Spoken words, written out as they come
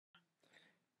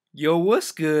Yo,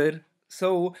 what's good?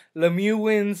 So Lemieux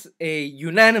wins a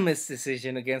unanimous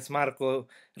decision against Marco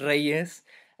Reyes,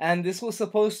 and this was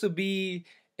supposed to be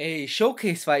a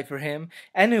showcase fight for him,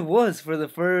 and it was for the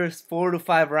first 4 to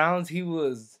 5 rounds. He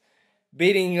was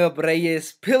beating up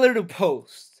Reyes pillar to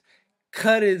post,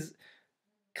 cut his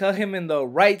cut him in the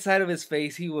right side of his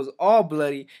face. He was all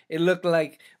bloody. It looked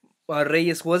like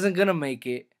Reyes wasn't gonna make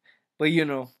it, but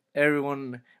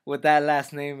everyone with that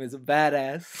last name is a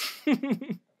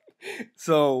badass.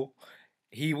 So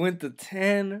he went to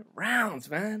 10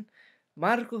 rounds, man.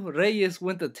 Marco Reyes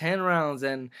went to 10 rounds,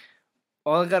 and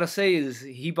all I gotta say is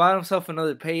he bought himself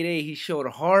another payday. He showed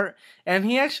heart, and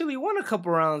he actually won a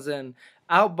couple rounds and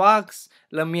outboxed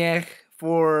Lemieux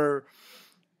for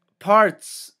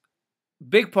parts,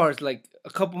 big parts, like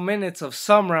a couple minutes of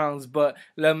some rounds, but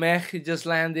Lemieux just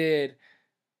landed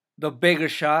the bigger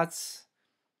shots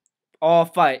all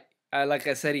fight. Like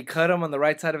I said, he cut him on the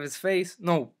right side of his face.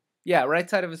 No, yeah, right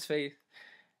side of his face.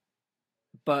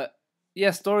 But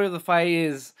yeah, story of the fight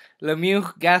is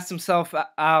Lemieux gassed himself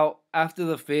out after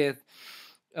the fifth.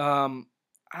 I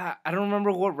don't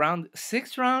remember what round,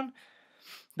 sixth round.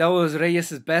 That was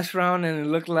Reyes' best round, and it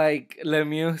looked like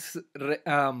Lemieux's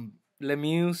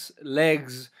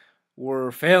legs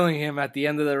were failing him at the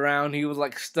end of the round. He was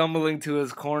like stumbling to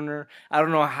his corner. I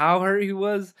don't know how hurt he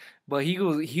was, but he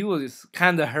was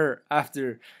kind of hurt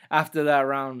after that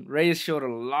round. Reyes showed a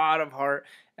lot of heart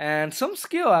and some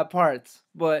skill at parts,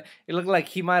 but it looked like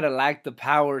he might have lacked the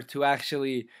power to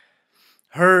actually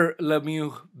hurt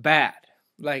Lemieux bad,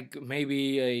 like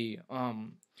maybe a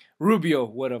Rubio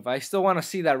would have. I still want to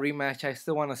see that rematch. I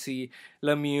still want to see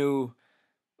Lemieux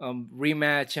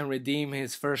rematch and redeem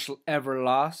his first ever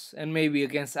loss, and maybe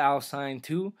against Alcine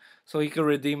too, so he could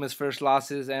redeem his first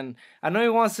losses. And I know he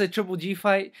wants a Triple G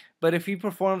fight, but if he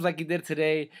performs like he did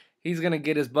today, he's gonna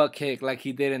get his butt kicked like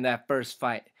he did in that first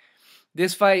fight.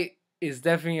 This fight is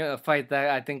definitely a fight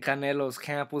that I think Canelo's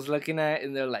camp was looking at,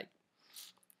 and they're like,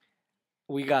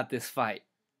 we got this fight.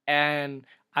 And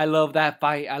I love that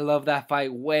fight. I love that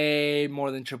fight way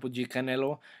more than Triple G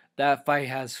Canelo. That fight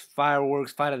has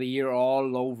fireworks, fight of the year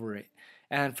all over it.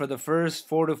 And for the first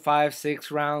 4 to 5,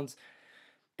 6 rounds,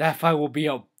 that fight will be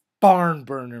a barn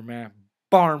burner, man.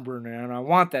 Barn burner. And I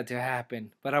want that to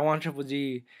happen. But I want Triple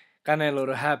G Canelo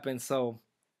to happen. So,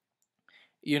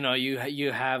 you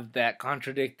have that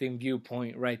contradicting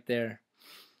viewpoint right there.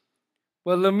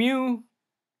 But Lemieux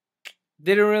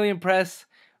didn't really impress,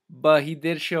 but he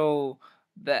did show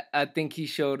that I think he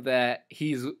showed that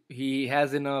he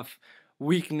has enough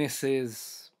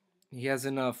weaknesses. He has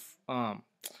enough can't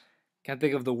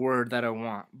think of the word that I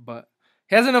want, but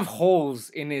he has enough holes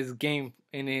in his game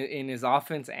in his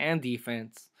offense and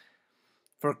defense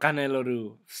for Canelo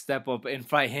to step up and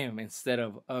fight him instead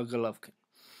of Golovkin.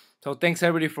 So thanks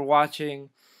everybody for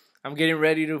watching. I'm getting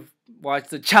ready to watch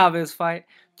the Chavez fight.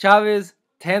 Chavez,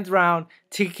 10th round,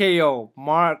 TKO.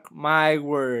 Mark my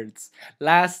words.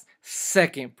 Last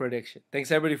second prediction.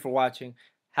 Thanks everybody for watching.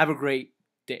 Have a great